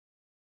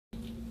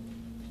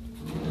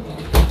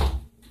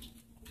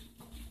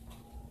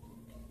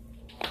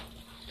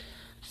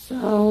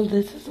So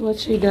this is what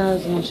she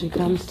does when she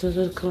comes to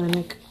the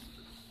clinic.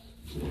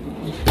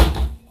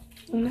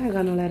 I'm not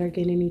gonna let her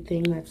get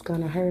anything that's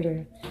gonna hurt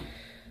her.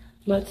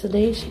 But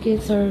today she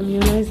gets her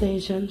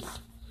immunizations.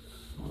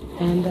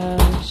 And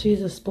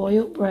she's a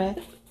spoiled brat.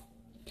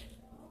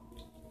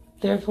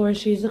 Therefore,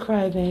 she's a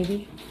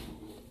crybaby.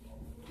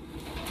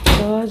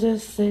 So I'll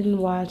just sit and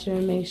watch her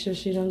and make sure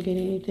she don't get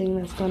anything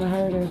that's gonna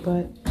hurt her.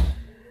 But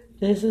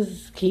this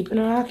is keeping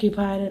her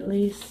occupied at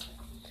least.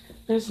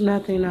 There's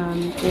nothing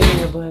in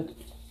here but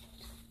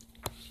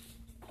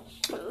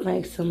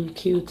like some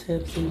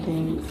Q-tips and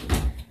things.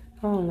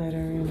 I won't let her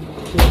in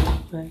here,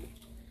 but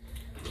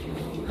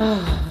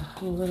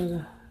what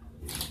a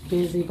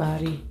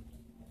busybody.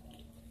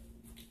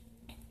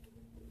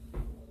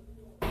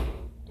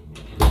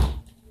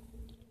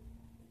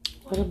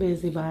 What a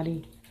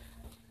busybody.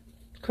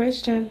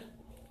 Christian.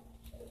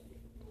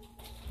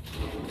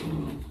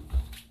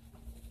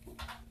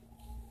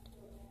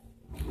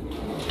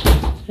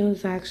 It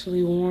was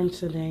actually warm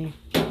today.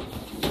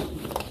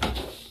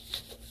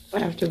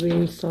 After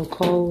being so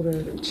cold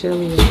or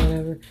chilly or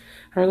whatever.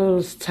 Her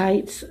little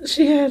tights,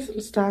 she had some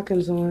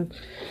stockings on.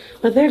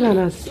 But they're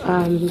gonna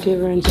give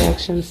her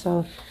injections,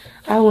 so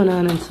I went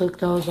on and took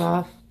those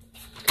off.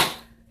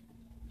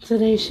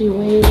 Today she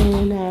weighed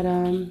in at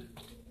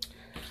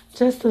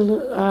just a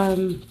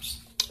little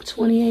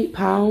 28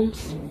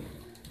 pounds.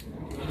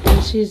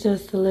 And she's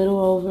just a little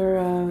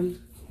over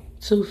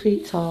 2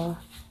 feet tall.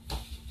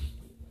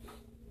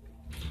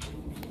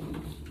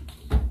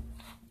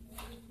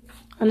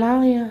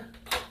 Analia,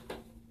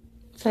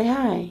 say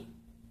hi.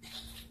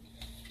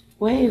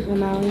 Wave,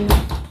 Analia.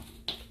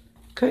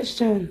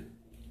 Christian,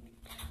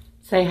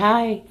 say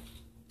hi.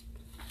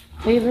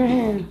 Wave her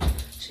hand.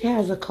 She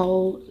has a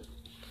cold.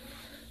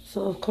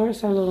 So, of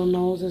course, her little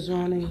nose is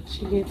running.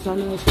 She gets on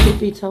those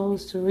tippy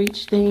toes to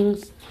reach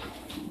things.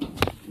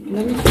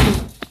 Let me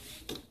see.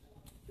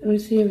 Let me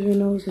see if your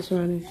nose is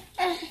running.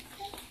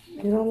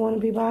 You don't want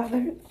to be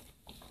bothered?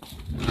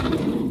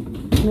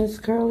 Miss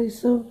Curly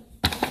Sue?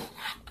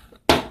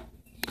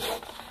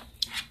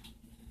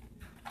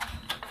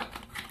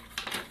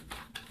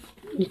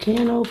 You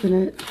can't open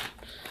it,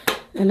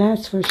 and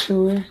that's for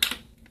sure.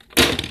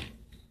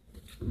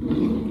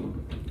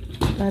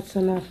 That's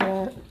enough of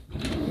that.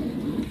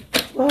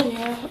 Oh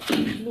yeah,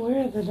 we're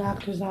at the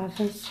doctor's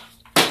office.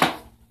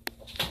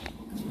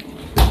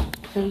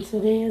 And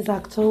today is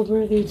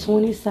October the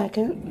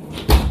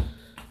 22nd,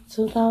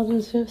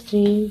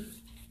 2015.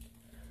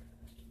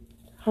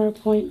 Her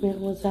appointment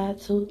was at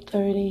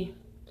 2:30.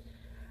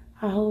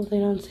 I hope they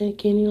don't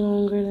take any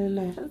longer than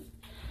that.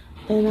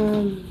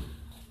 Then,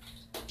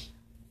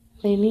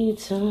 they need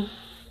to.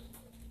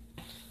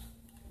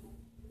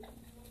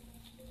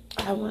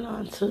 I went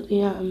on to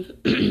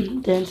the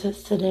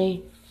dentist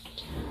today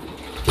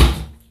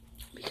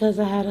because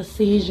I had a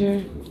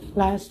seizure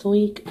last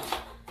week,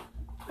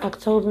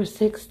 October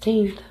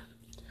 16th.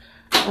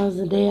 That was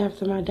the day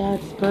after my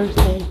dad's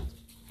birthday.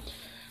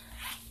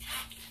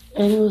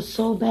 And it was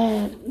so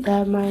bad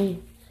that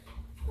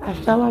I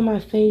fell on my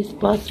face,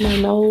 bust my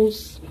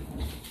nose,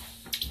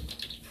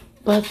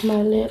 bust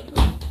my lip,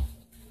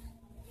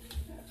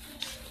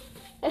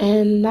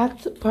 and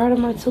knocked part of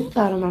my tooth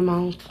out of my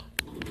mouth.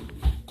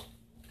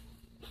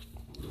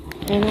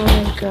 And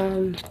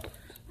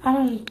I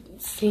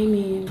don't see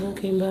me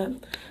looking, but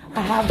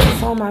I have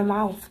this on my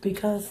mouth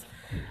because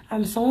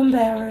I'm so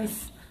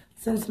embarrassed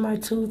since my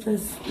tooth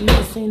is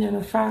missing in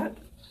the front.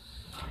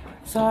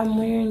 So I'm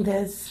wearing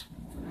this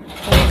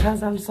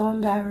because I'm so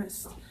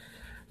embarrassed.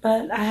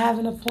 But I have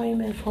an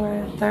appointment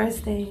for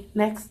Thursday,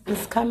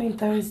 this coming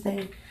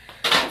Thursday,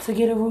 to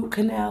get a root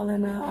canal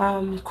and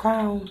a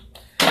crown.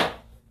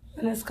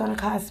 And it's going to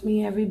cost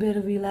me every bit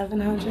of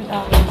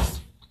 $1,100.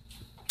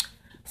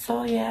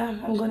 So yeah,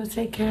 I'm going to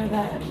take care of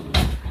that.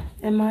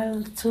 And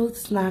my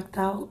tooth's knocked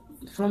out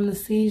from the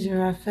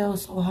seizure. I fell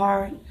so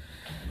hard.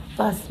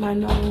 Bust my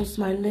nose,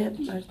 my lip,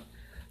 my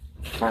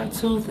front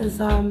tooth is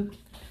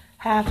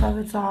half of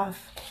it's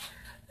off.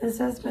 This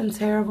has been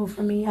terrible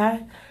for me.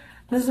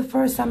 This is the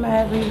first time I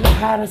ever even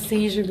had a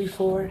seizure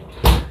before.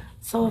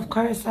 So of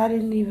course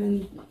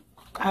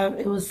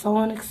it was so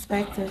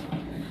unexpected.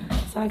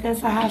 So I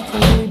guess I have to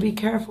really be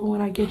careful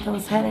when I get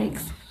those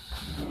headaches,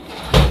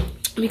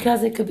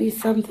 because it could be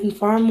something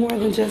far more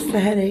than just a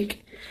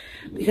headache.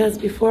 Because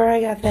before I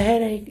got the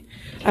headache,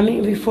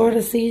 before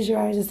the seizure,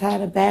 I just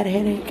had a bad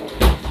headache.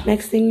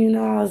 Next thing you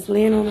know, I was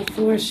laying on the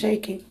floor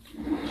shaking.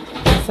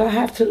 So I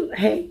have to,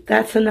 hey,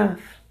 that's enough.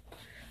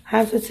 I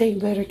have to take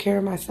better care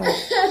of myself.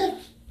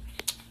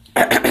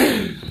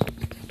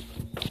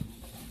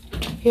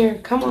 Here,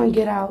 come on,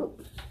 get out.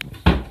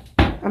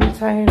 I'm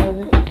tired of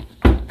it.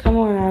 Come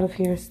on out of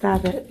here.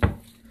 Stop it.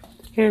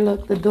 Here,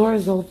 look, the door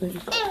is open.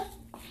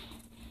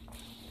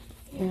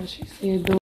 Yeah, she said door.